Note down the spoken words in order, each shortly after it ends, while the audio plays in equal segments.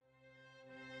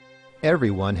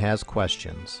Everyone has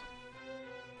questions.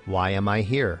 Why am I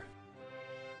here?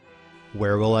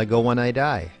 Where will I go when I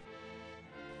die?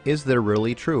 Is there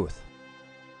really truth?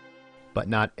 But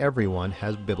not everyone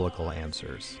has biblical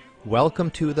answers. Welcome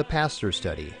to The Pastor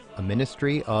Study, a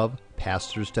ministry of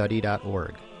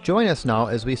pastorstudy.org. Join us now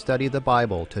as we study the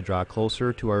Bible to draw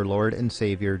closer to our Lord and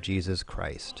Savior Jesus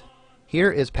Christ.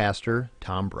 Here is Pastor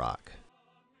Tom Brock.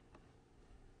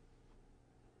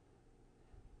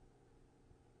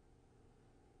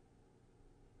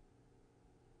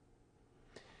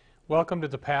 Welcome to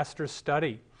the Pastor's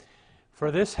Study.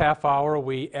 For this half hour,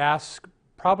 we ask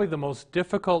probably the most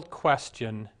difficult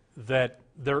question that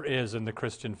there is in the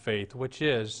Christian faith, which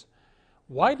is,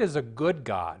 why does a good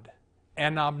God,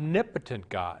 an omnipotent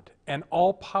God, an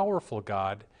all-powerful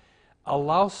God,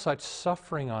 allow such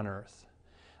suffering on earth?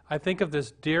 I think of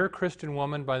this dear Christian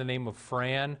woman by the name of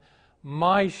Fran.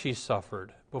 She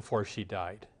suffered before she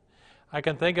died. I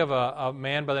can think of a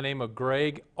man by the name of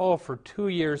Greg. For 2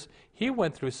 years, he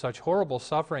went through such horrible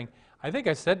suffering. I think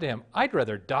I said to him, I'd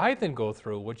rather die than go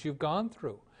through what you've gone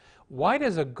through. Why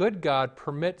does a good God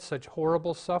permit such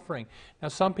horrible suffering? Now,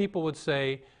 some people would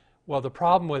say, well, the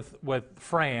problem with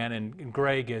Fran and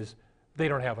Greg is they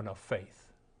don't have enough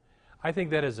faith. I think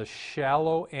that is a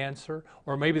shallow answer.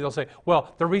 Or maybe they'll say,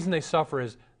 well, the reason they suffer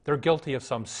is they're guilty of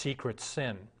some secret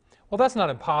sin. Well, that's not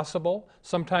impossible.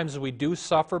 Sometimes we do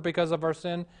suffer because of our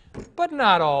sin, but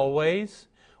not always,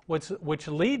 which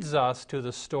leads us to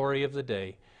the story of the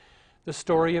day, the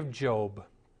story of Job.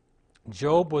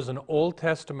 Job was an Old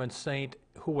Testament saint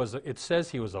who was, it says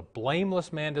he was a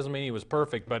blameless man. Doesn't mean he was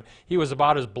perfect, but he was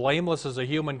about as blameless as a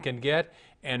human can get,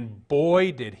 and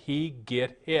boy, did he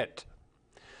get hit.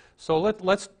 So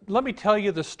let me tell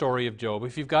you the story of Job.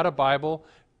 If you've got a Bible,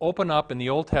 open up in the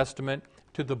Old Testament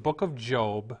to the book of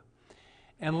Job,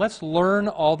 and let's learn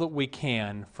all that we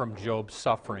can from Job's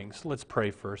sufferings. Let's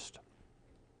pray first.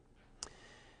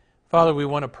 Father, we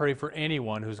want to pray for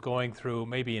anyone who's going through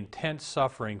maybe intense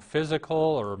suffering, physical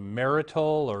or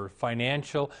marital or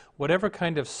financial, whatever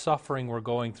kind of suffering we're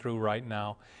going through right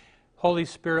now. Holy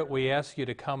Spirit, we ask you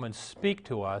to come and speak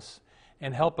to us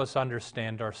and help us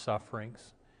understand our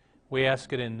sufferings. We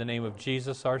ask it in the name of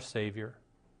Jesus, our Savior.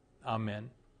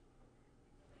 Amen.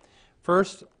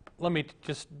 First, let me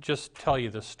just tell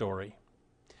you the story.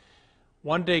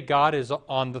 One day God is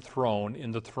on the throne,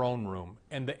 in the throne room,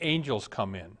 and the angels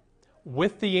come in.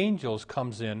 With the angels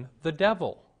comes in the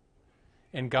devil.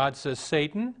 And God says,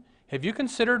 Satan, have you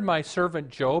considered my servant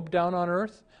Job down on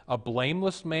earth, a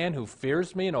blameless man who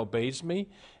fears me and obeys me?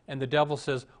 And the devil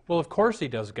says, well, of course he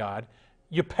does, God.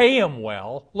 You pay him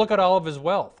well. Look at all of his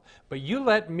wealth. But you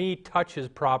let me touch his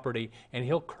property, and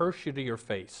he'll curse you to your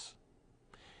face.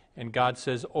 And God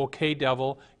says, okay,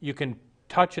 devil, you can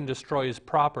touch and destroy his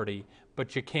property,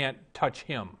 but you can't touch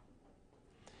him.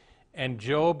 And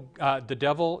Job, the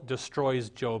devil destroys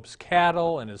Job's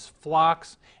cattle and his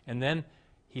flocks, and then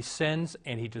he sends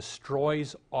and he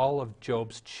destroys all of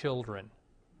Job's children.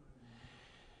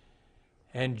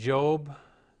 And Job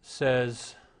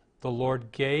says, the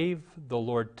Lord gave, the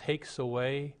Lord takes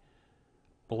away.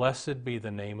 Blessed be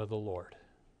the name of the Lord.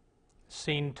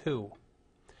 Scene 2.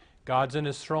 God's in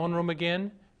his throne room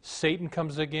again. Satan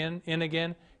comes in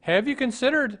again. Have you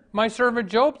considered my servant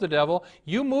Job, the devil?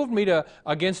 You moved me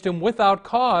against him without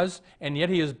cause, and yet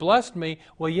he has blessed me.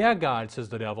 Well, yeah, God, says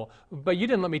the devil, but you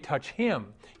didn't let me touch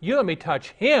him. You let me touch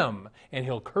him, and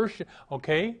he'll curse you.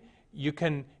 Okay? You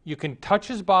can touch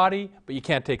his body, but you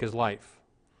can't take his life.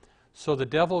 So the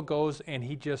devil goes and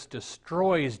he just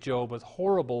destroys Job with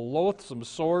horrible, loathsome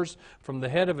sores from the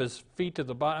head of his feet to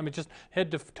the bottom. I mean, just head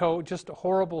to toe, just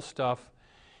horrible stuff.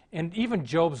 And even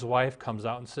Job's wife comes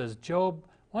out and says, Job,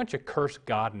 why don't you curse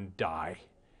God and die?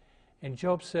 And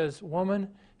Job says, woman,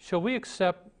 shall we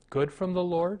accept good from the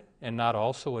Lord and not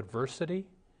also adversity?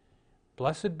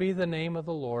 Blessed be the name of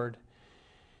the Lord.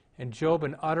 And Job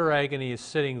in utter agony is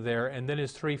sitting there, and then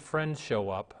his 3 friends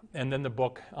show up, and then the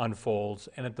book unfolds.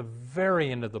 And at the very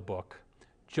end of the book,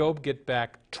 Job gets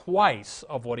back twice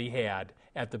of what he had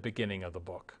at the beginning of the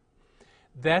book.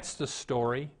 That's the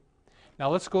story. Now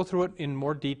let's go through it in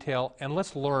more detail, and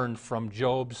let's learn from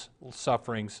Job's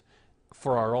sufferings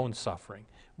for our own suffering.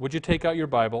 Would you take out your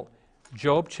Bible?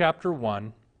 Job chapter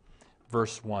 1,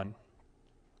 verse 1.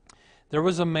 There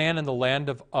was a man in the land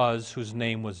of Uz whose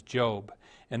name was Job.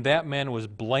 And that man was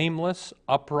blameless,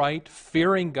 upright,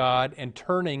 fearing God, and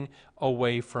turning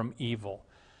away from evil.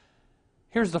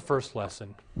 Here's the first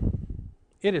lesson.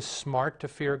 It is smart to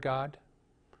fear God.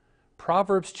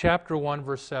 Proverbs chapter 1,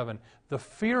 verse 7. The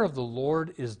fear of the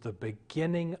Lord is the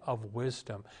beginning of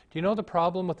wisdom. Do you know the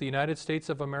problem with the United States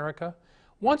of America?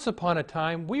 Once upon a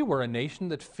time, we were a nation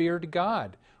that feared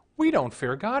God. We don't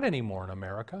fear God anymore in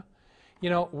America. You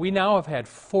know, we now have had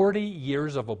 40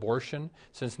 years of abortion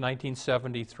since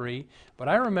 1973, but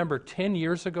I remember 10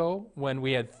 years ago when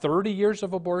we had 30 years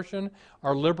of abortion,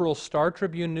 our liberal Star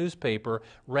Tribune newspaper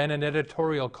ran an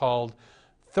editorial called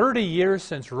 30 Years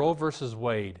Since Roe versus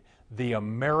Wade, the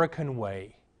American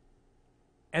Way.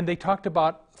 And they talked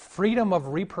about freedom of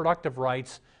reproductive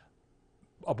rights,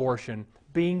 abortion,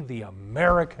 being the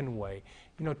American way.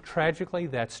 You know, tragically,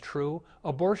 that's true.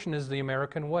 Abortion is the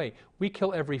American way. We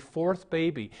kill every fourth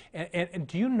baby. And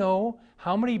do you know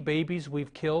how many babies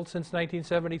we've killed since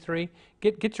 1973?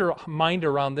 Get your mind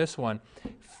around this one.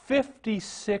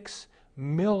 56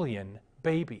 million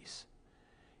babies.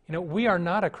 You know, we are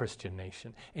not a Christian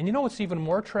nation. And you know what's even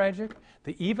more tragic?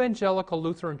 The Evangelical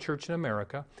Lutheran Church in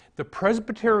America, the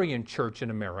Presbyterian Church in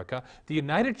America, the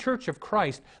United Church of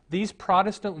Christ, these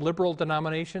Protestant liberal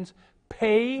denominations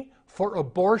pay for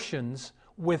abortions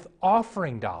with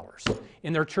offering dollars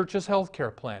in their church's health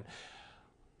care plan.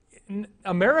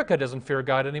 America doesn't fear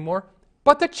God anymore,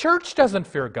 but the church doesn't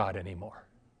fear God anymore.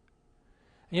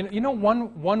 You know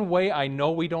one way I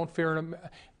know we don't fear Him?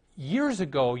 Years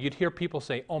ago, you'd hear people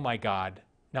say, "Oh my God,"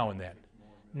 now and then.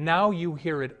 Now you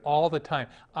hear it all the time.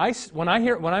 When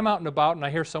I'm out and about and I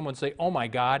hear someone say, "Oh my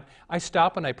God," I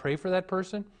stop and I pray for that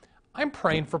person. I'm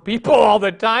praying for people all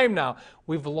the time now.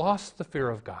 We've lost the fear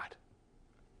of God.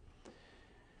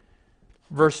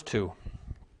 Verse 2.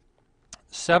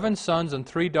 7 sons and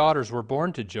 3 daughters were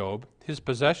born to Job. His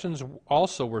possessions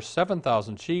also were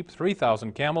 7,000 sheep,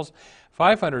 3,000 camels,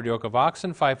 500 yoke of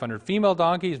oxen, 500 female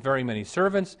donkeys, very many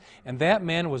servants, and that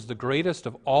man was the greatest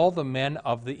of all the men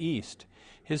of the East.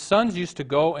 His sons used to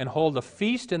go and hold a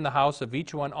feast in the house of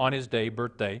each one on his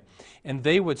birthday, and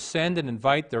they would send and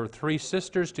invite their 3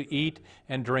 sisters to eat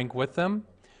and drink with them.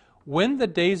 When the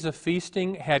days of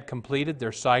feasting had completed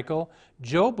their cycle,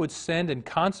 Job would send and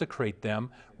consecrate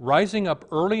them, rising up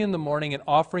early in the morning and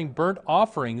offering burnt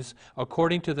offerings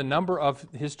according to the number of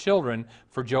his children,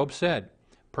 for Job said,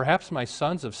 "Perhaps my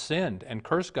sons have sinned and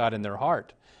cursed God in their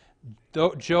heart."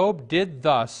 Job did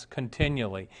thus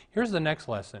continually. Here's the next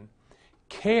lesson.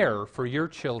 Care for your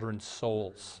children's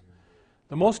souls.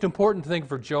 The most important thing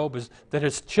for Job is that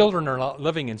his children are not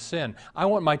living in sin. I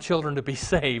want my children to be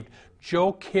saved.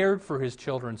 Job cared for his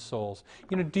children's souls.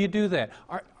 You know, do you do that?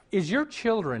 Is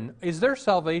their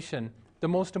salvation the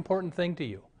most important thing to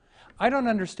you? I don't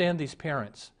understand these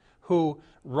parents who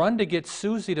run to get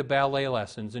Susie to ballet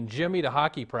lessons and Jimmy to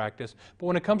hockey practice, but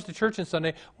when it comes to church on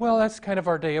Sunday, well, that's kind of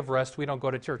our day of rest. We don't go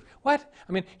to church. What?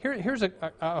 I mean, here's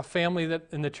a family that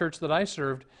in the church that I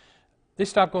served, they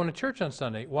stopped going to church on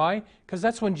Sunday. Why? Because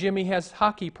that's when Jimmy has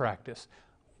hockey practice.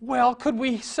 Well, could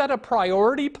we set a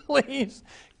priority, please?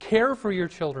 Care for your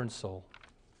children's soul.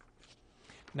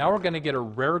 Now we're going to get a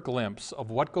rare glimpse of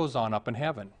what goes on up in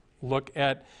heaven. Look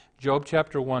at Job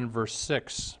chapter 1, verse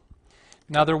 6.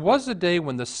 Now there was a day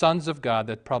when the sons of God,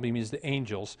 that probably means the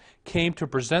angels, came to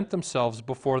present themselves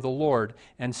before the Lord,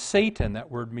 and Satan, that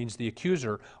word means the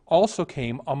accuser, also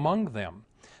came among them.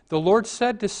 The Lord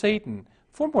said to Satan,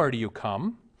 "From where do you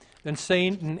come?" Then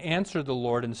Satan answered the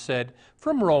Lord and said,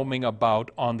 "From roaming about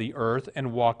on the earth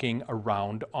and walking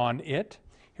around on it."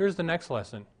 Here's the next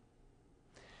lesson.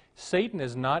 Satan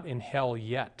is not in hell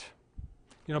yet.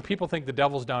 You know, people think the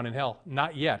devil's down in hell.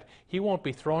 Not yet. He won't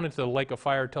be thrown into the lake of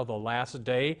fire till the last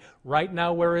day. Right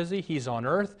now, where is he? He's on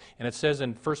earth. And it says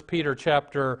in 1 Peter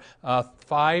chapter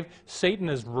 5, Satan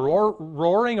is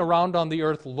roaring around on the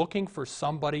earth looking for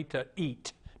somebody to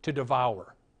eat, to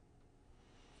devour.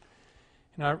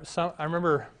 You know, I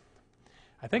remember,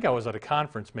 I think I was at a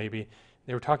conference maybe,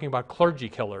 they were talking about clergy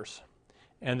killers,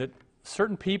 and that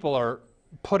certain people are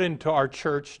put into our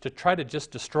church to try to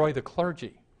just destroy the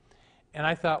clergy. And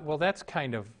I thought, well, that's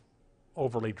kind of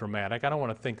overly dramatic. I don't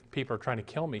want to think people are trying to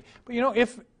kill me. But you know,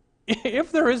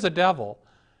 if there is a devil,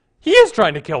 he is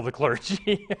trying to kill the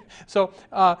clergy. So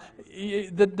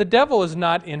the devil is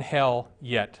not in hell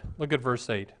yet. Look at verse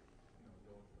 8.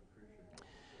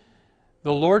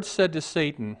 The Lord said to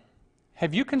Satan,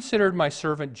 "Have you considered my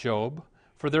servant Job?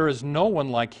 For there is no one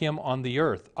like him on the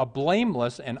earth, a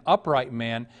blameless and upright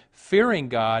man, fearing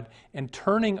God and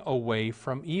turning away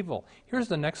from evil." Here's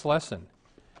the next lesson.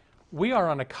 We are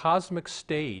on a cosmic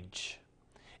stage.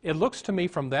 It looks to me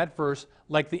from that verse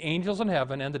like the angels in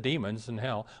heaven and the demons in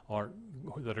hell, or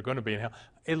that are going to be in hell.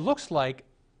 It looks like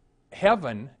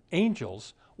heaven,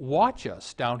 angels, watch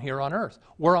us down here on earth.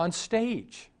 We're on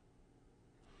stage.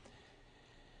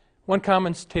 One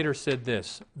commentator said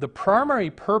this: the primary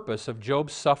purpose of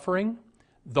Job's suffering,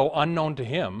 though unknown to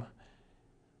him,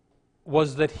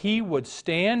 was that he would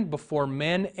stand before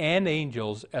men and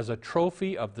angels as a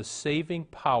trophy of the saving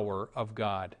power of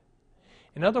God.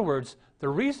 In other words, the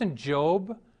reason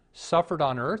Job suffered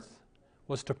on earth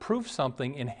was to prove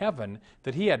something in heaven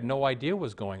that he had no idea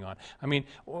was going on. I mean,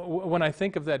 when I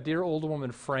think of that dear old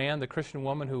woman, Fran, the Christian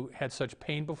woman who had such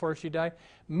pain before she died,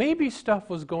 maybe stuff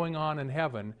was going on in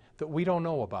heaven that we don't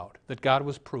know about, that God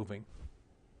was proving.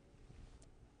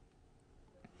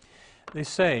 They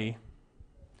say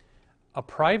a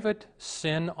private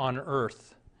sin on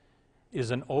earth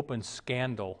is an open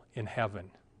scandal in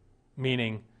heaven,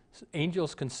 meaning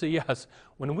angels can see us.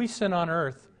 When we sin on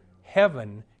earth,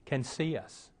 heaven can see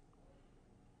us.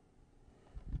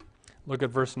 Look at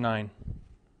verse 9.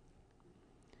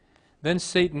 Then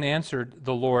Satan answered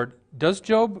the Lord, "Does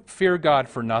Job fear God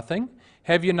for nothing?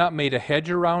 Have you not made a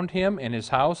hedge around him and his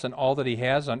house and all that he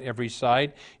has on every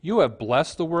side? You have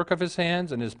blessed the work of his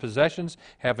hands, and his possessions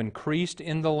have increased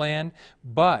in the land.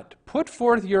 But put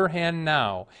forth your hand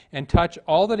now and touch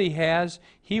all that he has.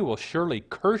 He will surely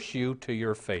curse you to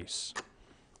your face."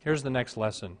 Here's the next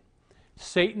lesson.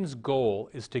 Satan's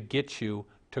goal is to get you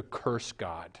to curse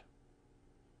God.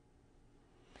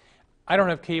 I don't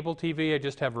have cable TV, I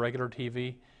just have regular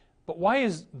TV. But why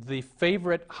is the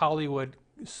favorite Hollywood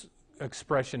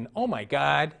expression, "Oh my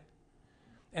God,"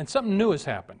 and something new has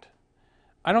happened?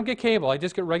 I don't get cable, I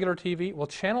just get regular TV. Well,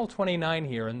 Channel 29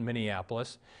 here in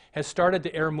Minneapolis has started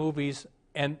to air movies,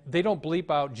 and they don't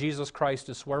bleep out Jesus Christ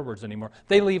as swear words anymore.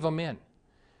 They leave them in.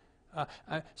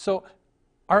 So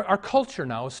our culture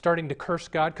now is starting to curse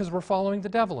God because we're following the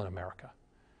devil in America.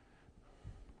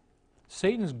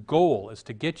 Satan's goal is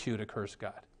to get you to curse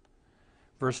God.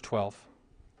 Verse 12.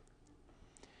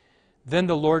 Then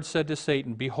the Lord said to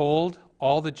Satan, "Behold,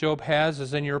 all that Job has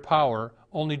is in your power,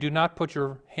 only do not put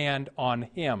your hand on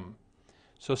him."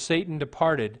 So Satan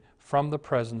departed from the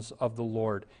presence of the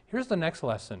Lord. Here's the next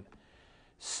lesson.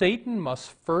 Satan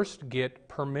must first get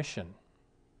permission.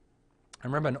 I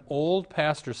remember an old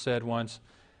pastor said once,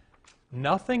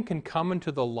 "Nothing can come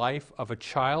into the life of a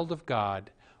child of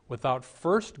God without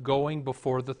first going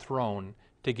before the throne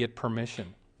to get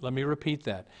permission." Let me repeat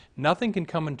that. Nothing can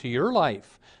come into your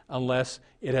life unless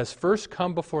it has first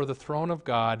come before the throne of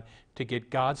God to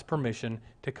get God's permission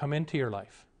to come into your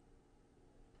life.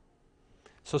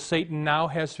 So Satan now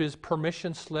has his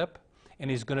permission slip, and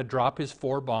he's going to drop his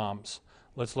 4 bombs.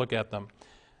 Let's look at them.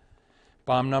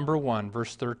 Bomb number 1,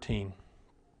 verse 13.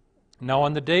 Now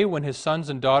on the day when his sons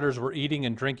and daughters were eating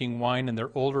and drinking wine in their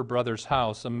older brother's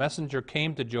house, a messenger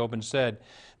came to Job and said,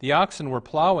 "The oxen were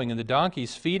plowing and the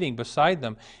donkeys feeding beside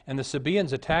them, and the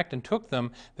Sabaeans attacked and took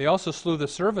them. They also slew the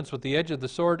servants with the edge of the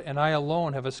sword, and I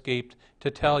alone have escaped to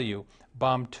tell you."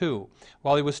 Bomb 2.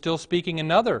 While he was still speaking,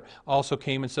 another also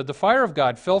came and said, "The fire of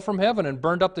God fell from heaven and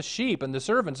burned up the sheep and the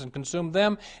servants and consumed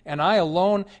them, and I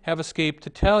alone have escaped to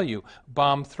tell you."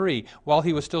 Bomb 3. While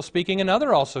he was still speaking,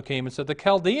 another also came and said, "The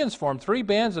Chaldeans formed 3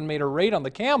 bands and made a raid on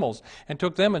the camels and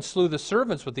took them and slew the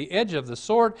servants with the edge of the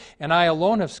sword, and I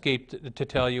alone have escaped to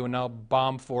tell you." And now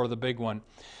bomb 4, the big one.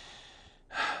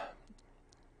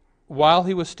 While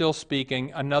he was still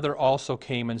speaking, another also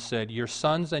came and said, "Your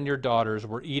sons and your daughters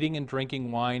were eating and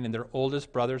drinking wine in their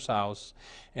oldest brother's house,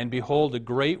 and behold, a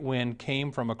great wind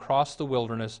came from across the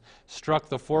wilderness, struck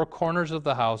the 4 corners of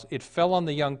the house. It fell on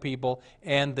the young people,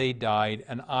 and they died,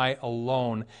 and I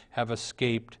alone have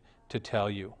escaped to tell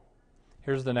you."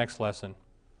 Here's the next lesson.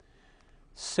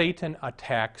 Satan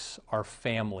attacks our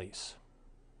families.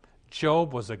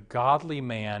 Job was a godly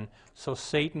man, so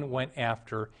Satan went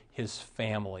after his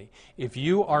family. If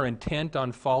you are intent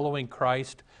on following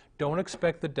Christ, don't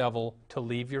expect the devil to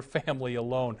leave your family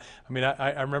alone. I mean,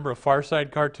 I remember a Far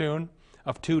Side cartoon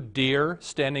of 2 deer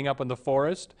standing up in the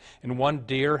forest, and one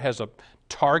deer has a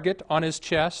target on his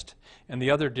chest, and the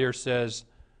other deer says,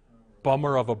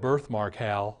 "Bummer of a birthmark,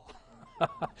 Hal."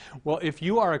 Well, if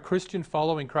you are a Christian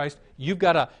following Christ, you've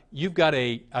got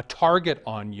a target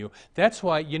on you. That's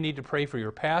why you need to pray for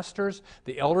your pastors,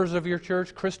 the elders of your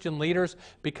church, Christian leaders,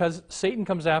 because Satan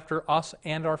comes after us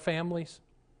and our families.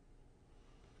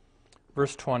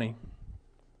 Verse 20.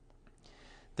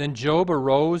 Then Job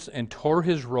arose and tore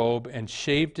his robe and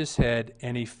shaved his head,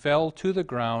 and he fell to the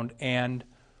ground and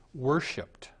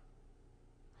worshipped.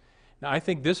 Now, I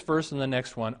think this verse and the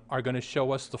next one are going to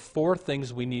show us the 4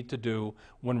 things we need to do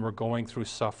when we're going through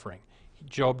suffering.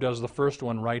 Job does the first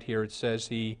one right here. It says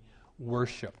he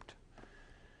worshipped.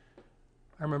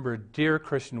 I remember a dear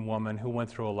Christian woman who went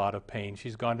through a lot of pain.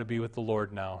 She's gone to be with the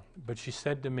Lord now. But she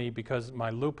said to me, because my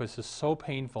lupus is so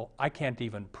painful, I can't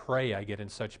even pray, I get in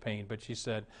such pain. But she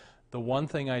said, the one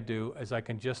thing I do is I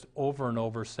can just over and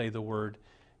over say the word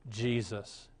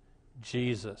Jesus,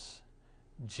 Jesus,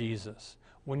 Jesus.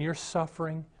 When you're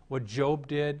suffering, what Job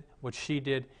did, what she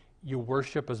did, you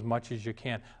worship as much as you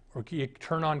can. Or you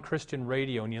turn on Christian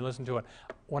radio and you listen to it.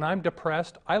 When I'm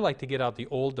depressed, I like to get out the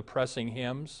old depressing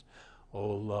hymns. O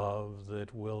love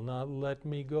that will not let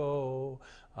me go,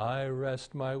 I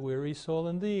rest my weary soul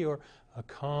in thee. Or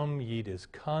come ye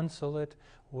disconsolate,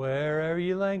 where'er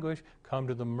ye languish, come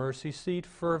to the mercy seat,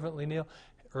 fervently kneel.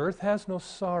 Earth has no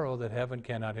sorrow that heaven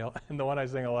cannot heal. And the one I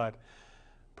sing a lot,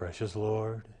 precious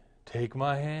Lord, take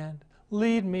my hand,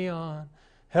 lead me on,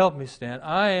 help me stand.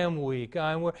 I am weak.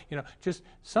 Just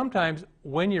sometimes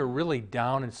when you're really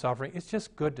down and suffering, it's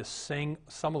just good to sing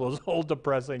some of those old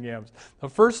depressing hymns. The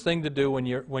first thing to do when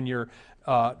you're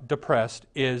depressed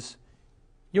is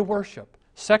you worship.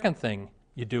 Second thing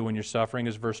you do when you're suffering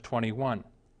is verse 21.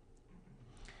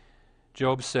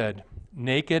 Job said,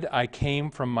 naked I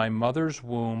came from my mother's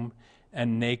womb,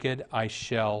 and naked I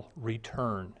shall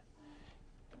return.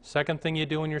 Second thing you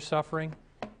do when you're suffering,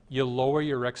 you lower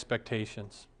your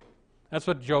expectations. That's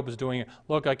what Job is doing.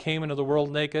 Look, I came into the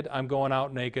world naked. I'm going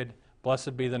out naked.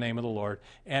 Blessed be the name of the Lord.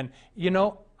 And,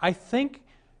 I think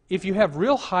if you have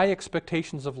real high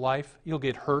expectations of life, you'll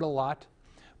get hurt a lot.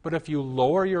 But if you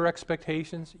lower your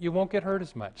expectations, you won't get hurt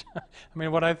as much.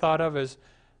 What I thought of is,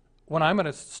 when I'm at a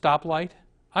stoplight,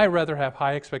 I'd rather have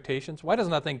high expectations. Why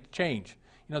doesn't that thing change?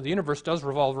 The universe does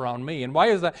revolve around me. And why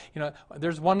is that?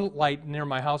 There's one light near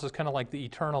my house that's kind of like the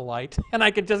eternal light. And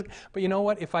I could but you know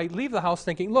what? If I leave the house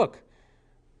thinking, look,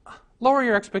 lower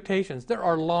your expectations. There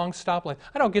are long stoplights.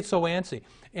 I don't get so antsy.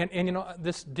 And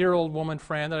this dear old woman,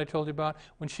 Fran, that I told you about,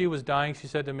 when she was dying, she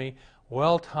said to me,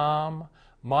 well, Tom,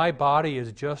 my body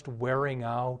is just wearing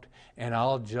out, and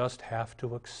I'll just have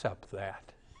to accept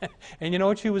that. And you know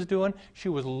what she was doing? She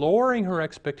was lowering her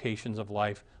expectations of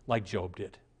life like Job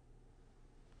did.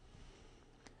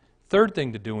 Third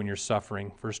thing to do when you're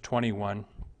suffering, verse 21,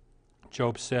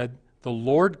 Job said, the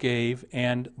Lord gave,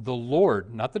 and the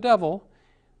Lord, not the devil,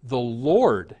 the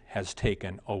Lord has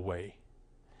taken away.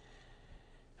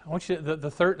 I want you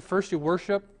to, first you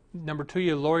worship, number two,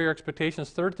 you lower your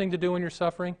expectations. Third thing to do when you're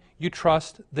suffering, you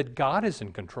trust that God is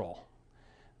in control.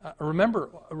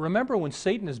 Remember when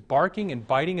Satan is barking and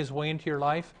biting his way into your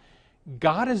life,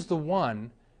 God is the one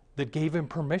that gave him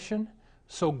permission.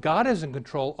 So God is in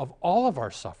control of all of our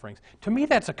sufferings. To me,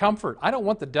 that's a comfort. I don't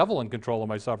want the devil in control of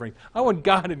my suffering. I want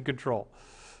God in control.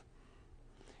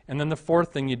 And then the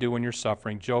fourth thing you do when you're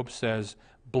suffering, Job says,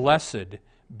 blessed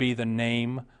be the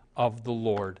name of the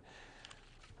Lord.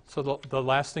 So the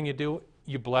last thing you do,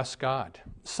 you bless God.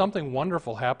 Something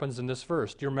wonderful happens in this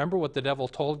verse. Do you remember what the devil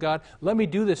told God? Let me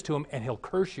do this to him and he'll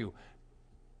curse you.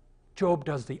 Job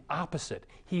does the opposite.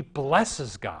 He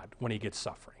blesses God when he gets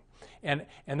suffering. And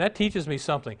that teaches me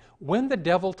something. When the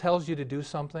devil tells you to do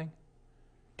something,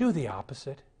 do the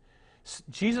opposite.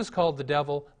 Jesus called the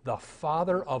devil the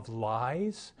father of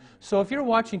lies. So if you're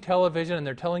watching television and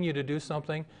they're telling you to do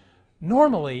something,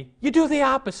 normally you do the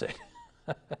opposite.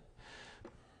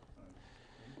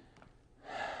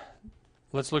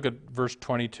 Let's look at verse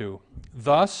 22.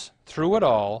 Thus, through it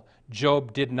all,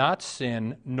 Job did not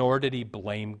sin, nor did he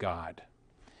blame God.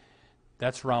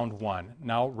 That's round one.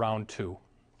 Now round two.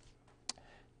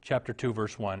 Chapter 2,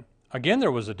 verse 1. Again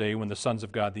there was a day when the sons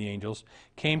of God, the angels,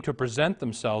 came to present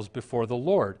themselves before the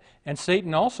Lord, and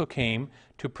Satan also came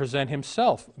to present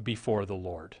himself before the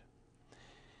Lord.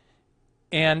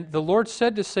 And the Lord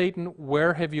said to Satan,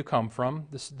 where have you come from?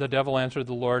 The devil answered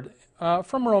the Lord,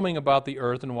 from roaming about the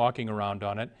earth and walking around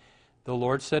on it. The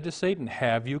Lord said to Satan,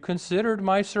 have you considered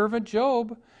my servant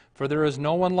Job? For there is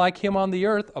no one like him on the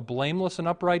earth, a blameless and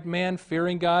upright man,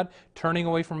 fearing God, turning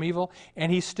away from evil.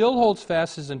 And he still holds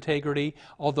fast his integrity,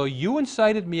 although you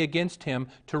incited me against him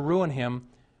to ruin him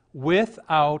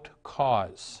without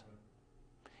cause.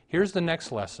 Here's the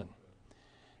next lesson.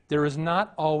 There is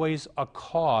not always a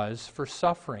cause for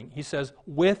suffering. He says,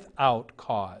 without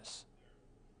cause.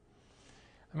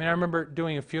 I remember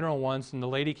doing a funeral once, and the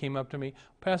lady came up to me,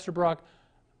 Pastor Brock,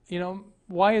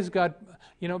 why is God,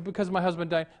 because my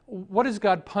husband died, what is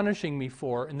God punishing me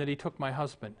for in that he took my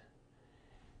husband?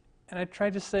 And I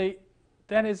tried to say,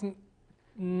 that isn't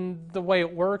the way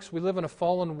it works. We live in a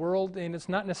fallen world, and it's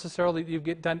not necessarily that you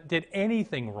did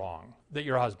anything wrong that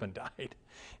your husband died.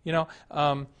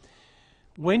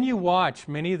 When you watch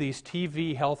many of these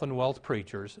TV health and wealth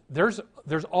preachers, there's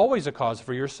always a cause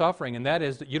for your suffering, and that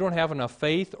is that you don't have enough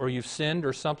faith or you've sinned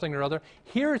or something or other.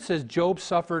 Here it says Job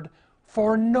suffered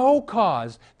for no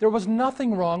cause. There was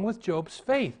nothing wrong with Job's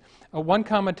faith. One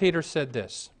commentator said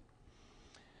this,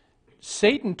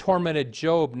 Satan tormented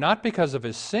Job not because of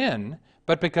his sin,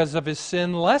 but because of his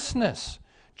sinlessness.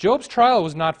 Job's trial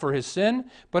was not for his sin,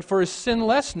 but for his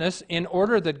sinlessness, in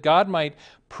order that God might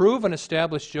prove and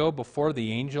establish Job before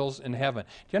the angels in heaven.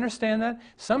 Do you understand that?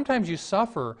 Sometimes you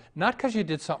suffer not because you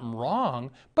did something wrong,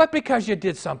 but because you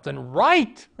did something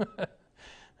right.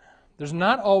 There's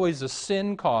not always a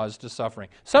sin cause to suffering.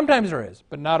 Sometimes there is,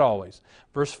 but not always.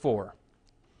 Verse 4.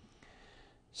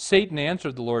 Satan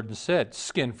answered the Lord and said,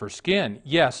 "Skin for skin.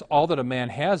 Yes, all that a man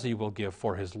has he will give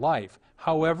for his life.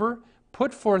 However,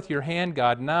 put forth your hand,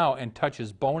 God, now, and touch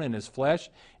his bone and his flesh,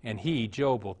 and he,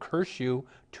 Job, will curse you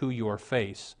to your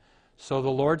face." So the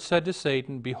Lord said to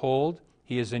Satan, "Behold,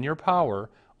 he is in your power,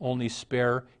 only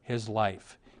spare his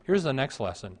life." Here's the next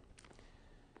lesson.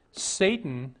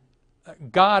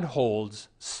 God holds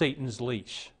Satan's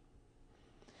leash.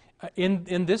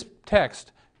 In this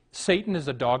text, Satan is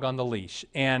a dog on the leash.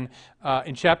 And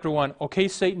in chapter 1, okay,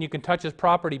 Satan, you can touch his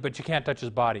property, but you can't touch his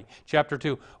body. Chapter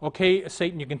 2, okay,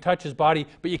 Satan, you can touch his body,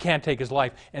 but you can't take his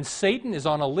life. And Satan is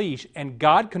on a leash, and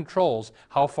God controls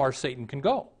how far Satan can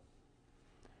go.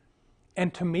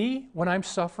 And to me, when I'm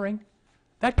suffering,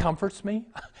 that comforts me.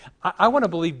 I want to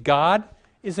believe God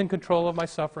is in control of my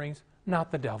sufferings,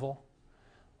 not the devil.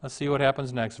 Let's see what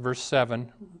happens next. Verse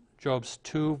 7, Job's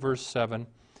 2, verse 7.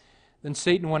 Then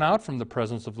Satan went out from the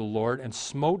presence of the Lord and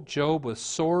smote Job with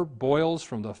sore boils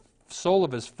from the sole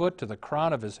of his foot to the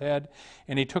crown of his head.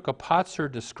 And he took a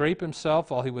potsherd to scrape himself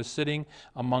while he was sitting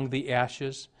among the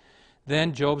ashes.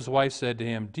 Then Job's wife said to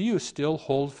him, "Do you still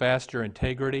hold fast your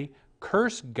integrity?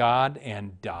 Curse God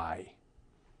and die."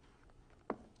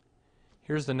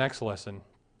 Here's the next lesson.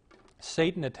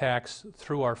 Satan attacks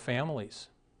through our families.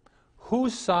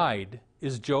 Whose side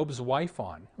is Job's wife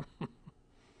on?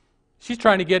 She's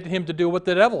trying to get him to do what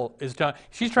the devil is doing.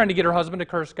 She's trying to get her husband to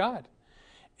curse God.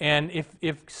 And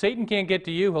if Satan can't get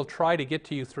to you, he'll try to get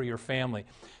to you through your family.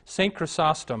 St.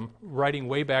 Chrysostom, writing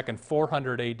way back in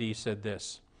 400 AD, said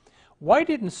this: "Why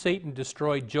didn't Satan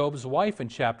destroy Job's wife in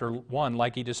chapter 1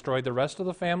 like he destroyed the rest of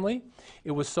the family?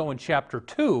 It was so in chapter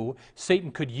 2,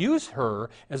 Satan could use her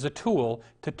as a tool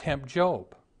to tempt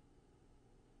Job."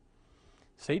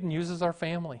 Satan uses our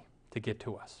family to get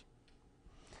to us.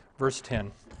 Verse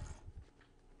 10.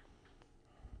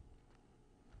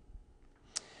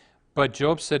 But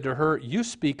Job said to her, "You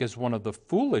speak as one of the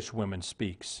foolish women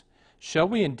speaks. Shall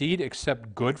we indeed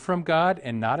accept good from God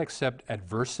and not accept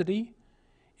adversity?"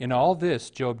 In all this,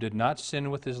 Job did not sin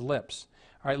with his lips.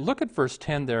 All right, look at verse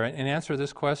 10 there and answer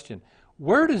this question.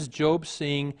 Where does Job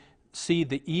see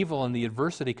the evil and the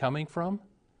adversity coming from?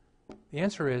 The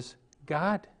answer is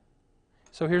God.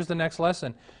 So here's the next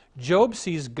lesson. Job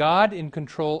sees God in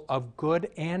control of good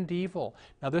and evil.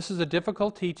 Now, this is a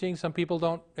difficult teaching. Some people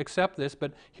don't accept this,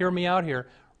 but hear me out here.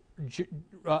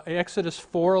 Exodus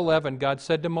 4:11, God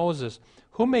said to Moses,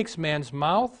 "Who makes man's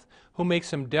mouth? Who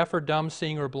makes him deaf or dumb,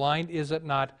 seeing or blind? Is it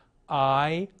not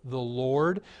I, the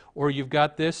Lord?" Or you've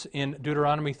got this in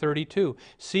Deuteronomy 32.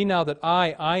 "See now that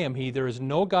I am He. There is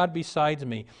no God besides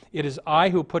me. It is I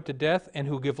who put to death and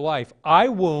who give life. I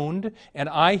wound and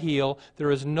I heal.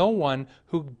 There is no one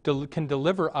who can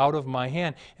deliver out of my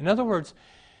hand." In other words,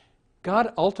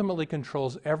 God ultimately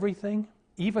controls everything,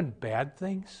 even bad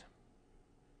things.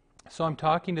 So I'm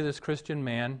talking to this Christian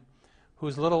man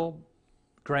whose little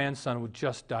grandson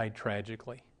just died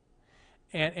tragically.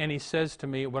 And he says to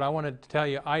me, what I wanted to tell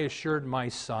you, I assured my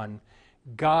son,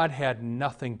 God had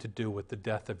nothing to do with the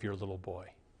death of your little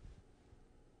boy.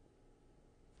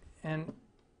 And,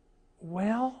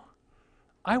 well,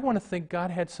 I want to think God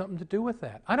had something to do with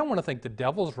that. I don't want to think the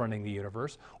devil's running the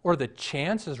universe or the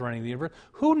chance is running the universe.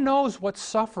 Who knows what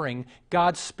suffering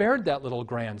God spared that little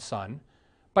grandson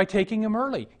by taking him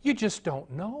early? You just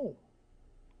don't know.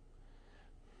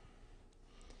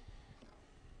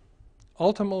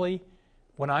 Ultimately,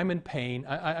 when I'm in pain,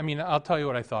 I mean, I'll tell you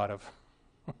what I thought of.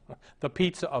 The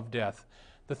pizza of death.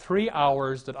 The 3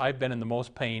 hours that I've been in the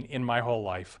most pain in my whole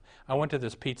life. I went to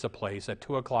this pizza place at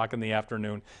 2 o'clock in the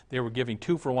afternoon. They were giving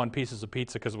 2-for-1 pieces of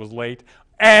pizza because it was late,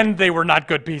 and they were not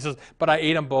good pieces, but I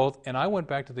ate them both, and I went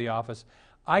back to the office.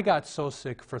 I got so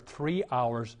sick for 3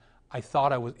 hours, I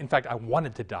thought I was, in fact, I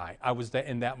wanted to die. I was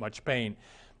in that much pain.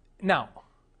 Now,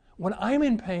 when I'm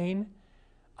in pain,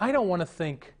 I don't want to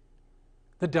think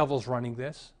the devil's running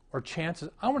this, or chances.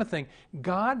 I want to think,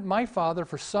 God, my Father,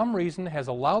 for some reason has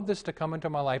allowed this to come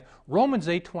into my life. Romans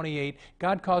 8:28,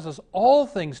 God causes all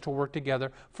things to work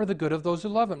together for the good of those who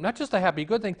love Him. Not just a happy,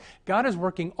 good thing. God is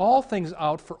working all things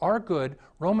out for our good.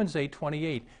 Romans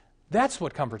 8:28. That's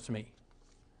what comforts me.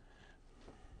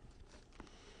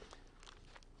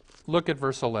 Look at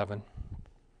verse 11.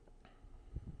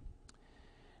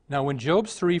 Now when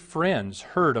Job's 3 friends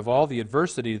heard of all the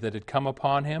adversity that had come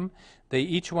upon him, they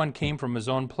each one came from his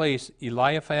own place,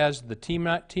 Eliphaz the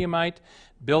Temanite,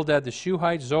 Bildad the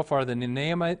Shuhite, Zophar the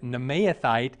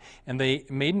Nemaathite, and they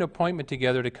made an appointment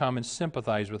together to come and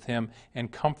sympathize with him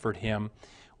and comfort him.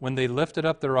 When they lifted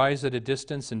up their eyes at a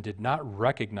distance and did not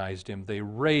recognize him, they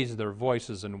raised their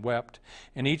voices and wept.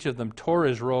 And each of them tore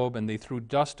his robe, and they threw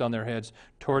dust on their heads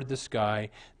toward the sky.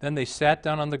 Then they sat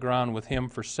down on the ground with him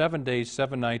for 7 days,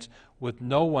 7 nights, with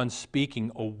no one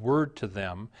speaking a word to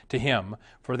him,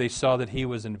 for they saw that he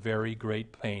was in very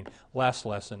great pain. Last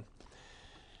lesson.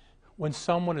 When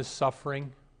someone is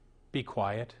suffering, be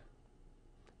quiet.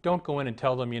 Don't go in and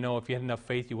tell them, if you had enough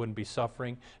faith, you wouldn't be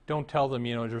suffering. Don't tell them,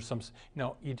 there's some,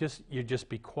 you just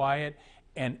be quiet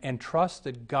and trust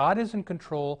that God is in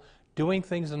control, doing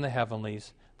things in the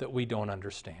heavenlies that we don't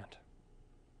understand.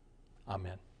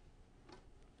 Amen.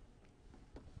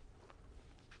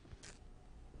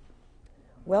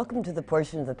 Welcome to the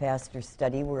portion of the Pastor's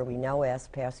Study where we now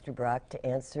ask Pastor Brock to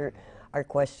answer our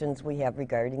questions we have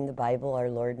regarding the Bible, our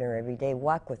Lord, and our everyday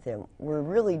walk with Him. We're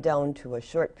really down to a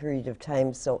short period of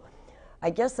time, so I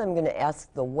guess I'm going to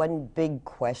ask the one big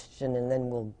question, and then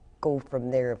we'll go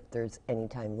from there if there's any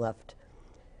time left.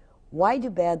 Why do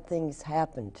bad things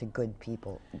happen to good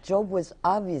people? Job was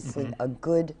obviously a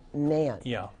good man.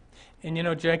 Yeah.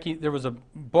 And Jackie, there was a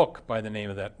book by the name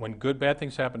of that, When Bad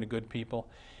Things Happen to Good People.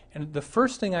 And the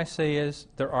first thing I say is,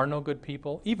 there are no good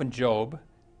people. Even Job,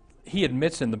 he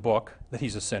admits in the book that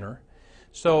he's a sinner.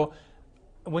 So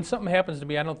when something happens to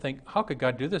me, I don't think, how could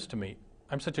God do this to me?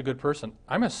 I'm such a good person.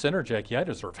 I'm a sinner, Jackie. I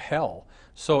deserve hell.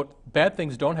 So bad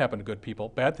things don't happen to good people.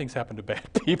 Bad things happen to bad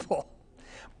people.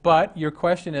 But your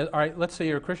question is, all right, let's say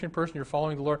you're a Christian person, you're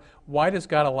following the Lord. Why does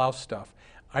God allow stuff?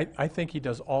 I think He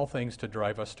does all things to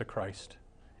drive us to Christ.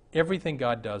 Everything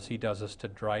God does, He does us to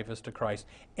drive us to Christ.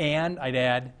 And I'd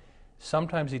add,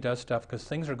 sometimes He does stuff because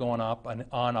things are going up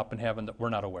in heaven that we're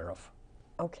not aware of.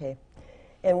 Okay.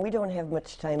 And we don't have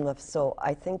much time left, so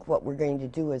I think what we're going to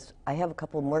do is, I have a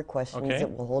couple more questions that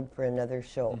we'll hold for another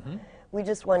show. We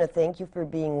just want to thank you for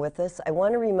being with us. I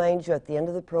want to remind you at the end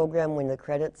of the program, when the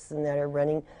credits and that are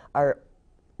running, our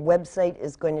website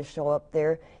is going to show up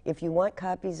there. If you want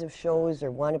copies of shows or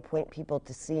want to point people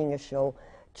to seeing a show,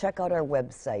 check out our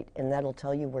website, and that'll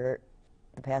tell you where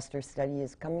the Pastor's Study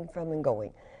is coming from and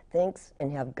going. Thanks,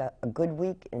 and have a good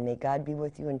week, and may God be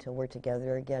with you until we're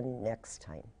together again next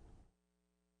time.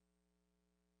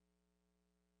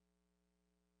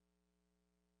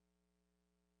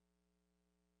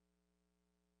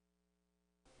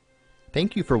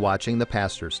 Thank you for watching the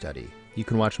Pastor's Study. You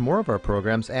can watch more of our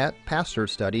programs at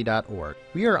pastorstudy.org.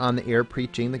 We are on the air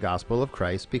preaching the gospel of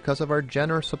Christ because of our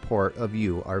generous support of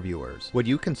you, our viewers. Would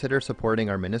you consider supporting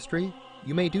our ministry?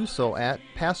 You may do so at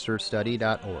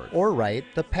pastorstudy.org. Or write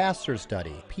The Pastor's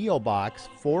Study, P.O. Box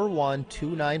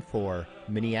 41294,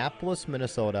 Minneapolis,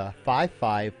 Minnesota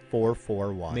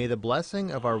 55441. May the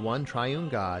blessing of our one triune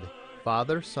God,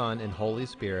 Father, Son, and Holy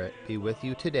Spirit be with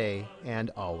you today and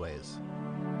always.